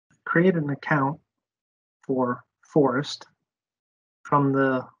create an account for FOResT from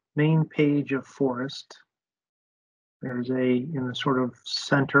the main page of FOResT. There's in the sort of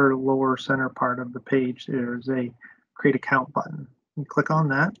lower center part of the page, there's a create account button. You click on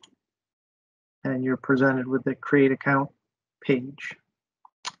that and you're presented with the create account page.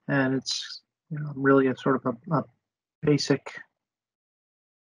 And it's really a sort of a basic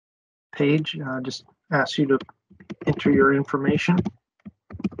page. Just asks you to enter your information.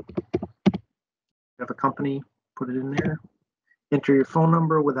 You have a company, put it in there. Enter your phone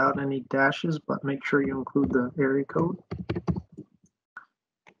number without any dashes, but make sure you include the area code.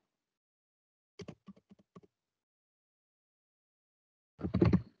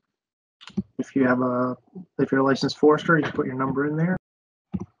 If you're a licensed forester, you put your number in there.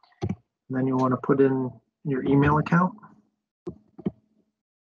 And then you want to put in your email account.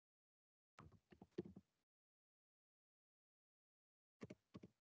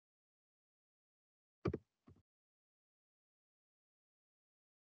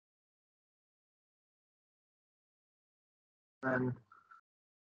 And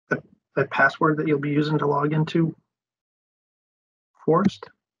the password that you'll be using to log into FOResT.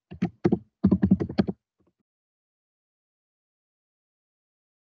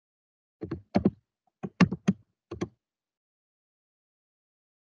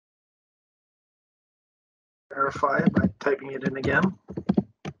 Verify it by typing it in again.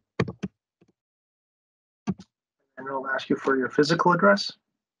 And it'll ask you for your physical address.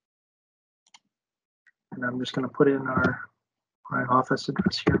 And I'm just going to put in my office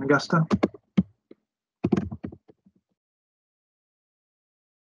address here in Augusta.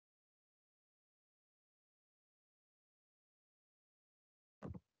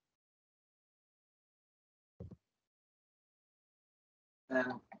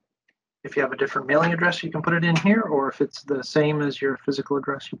 And if you have a different mailing address, you can put it in here, or if it's the same as your physical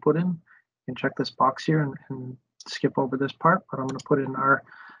address you put in, you can check this box here and skip over this part, but I'm going to put in our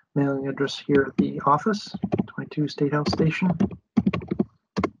mailing address here at the office, 22 State House Station.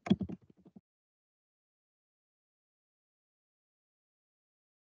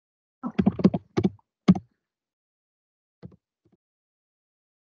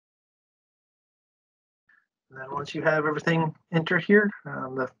 And then once you have everything entered here,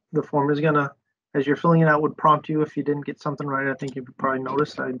 the form is gonna, as you're filling it out, would prompt you if you didn't get something right. I think you've probably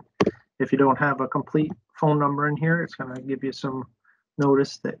noticed if you don't have a complete phone number in here, it's gonna give you some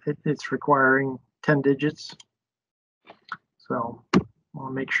notice that it's requiring 10 digits. So I'll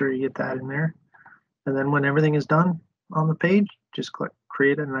make sure you get that in there. And then when everything is done on the page, just click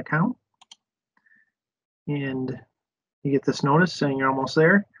create an account. And you get this notice saying you're almost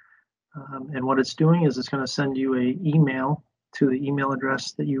there. And what it's doing is it's going to send you an email to the email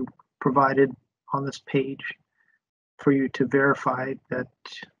address that you provided on this page for you to verify that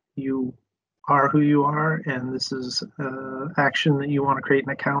you are who you are, and this is action that you want to create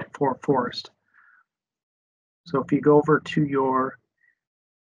an account for FOResT. So if you go over to your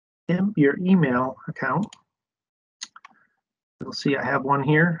email account, you'll see I have one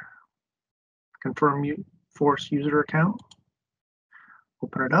here. Confirm FOResT user account.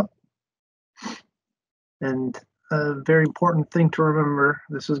 Open it up. And a very important thing to remember,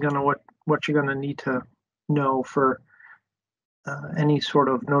 this is what you're going to need to know for any sort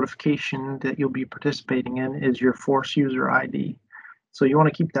of notification that you'll be participating in, is your FOResT user ID. So you want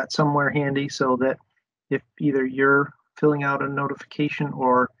to keep that somewhere handy so that if either you're filling out a notification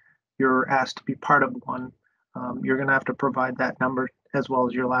or you're asked to be part of one, you're going to have to provide that number as well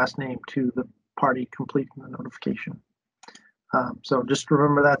as your last name to the party completing the notification. So just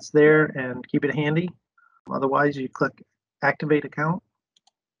remember that's there and keep it handy. Otherwise, you click Activate Account,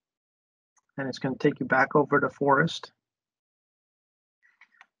 and it's going to take you back over to FOResT.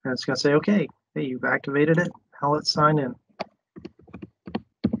 And it's going to say, okay, hey, you've activated it. Now let's sign in.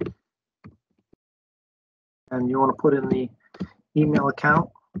 And you want to put in the email account.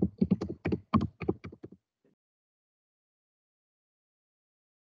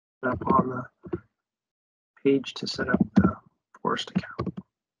 Up on the page to set up the FOResT account.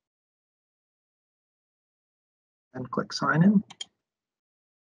 And click sign in.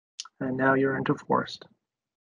 And now you're into FOResT.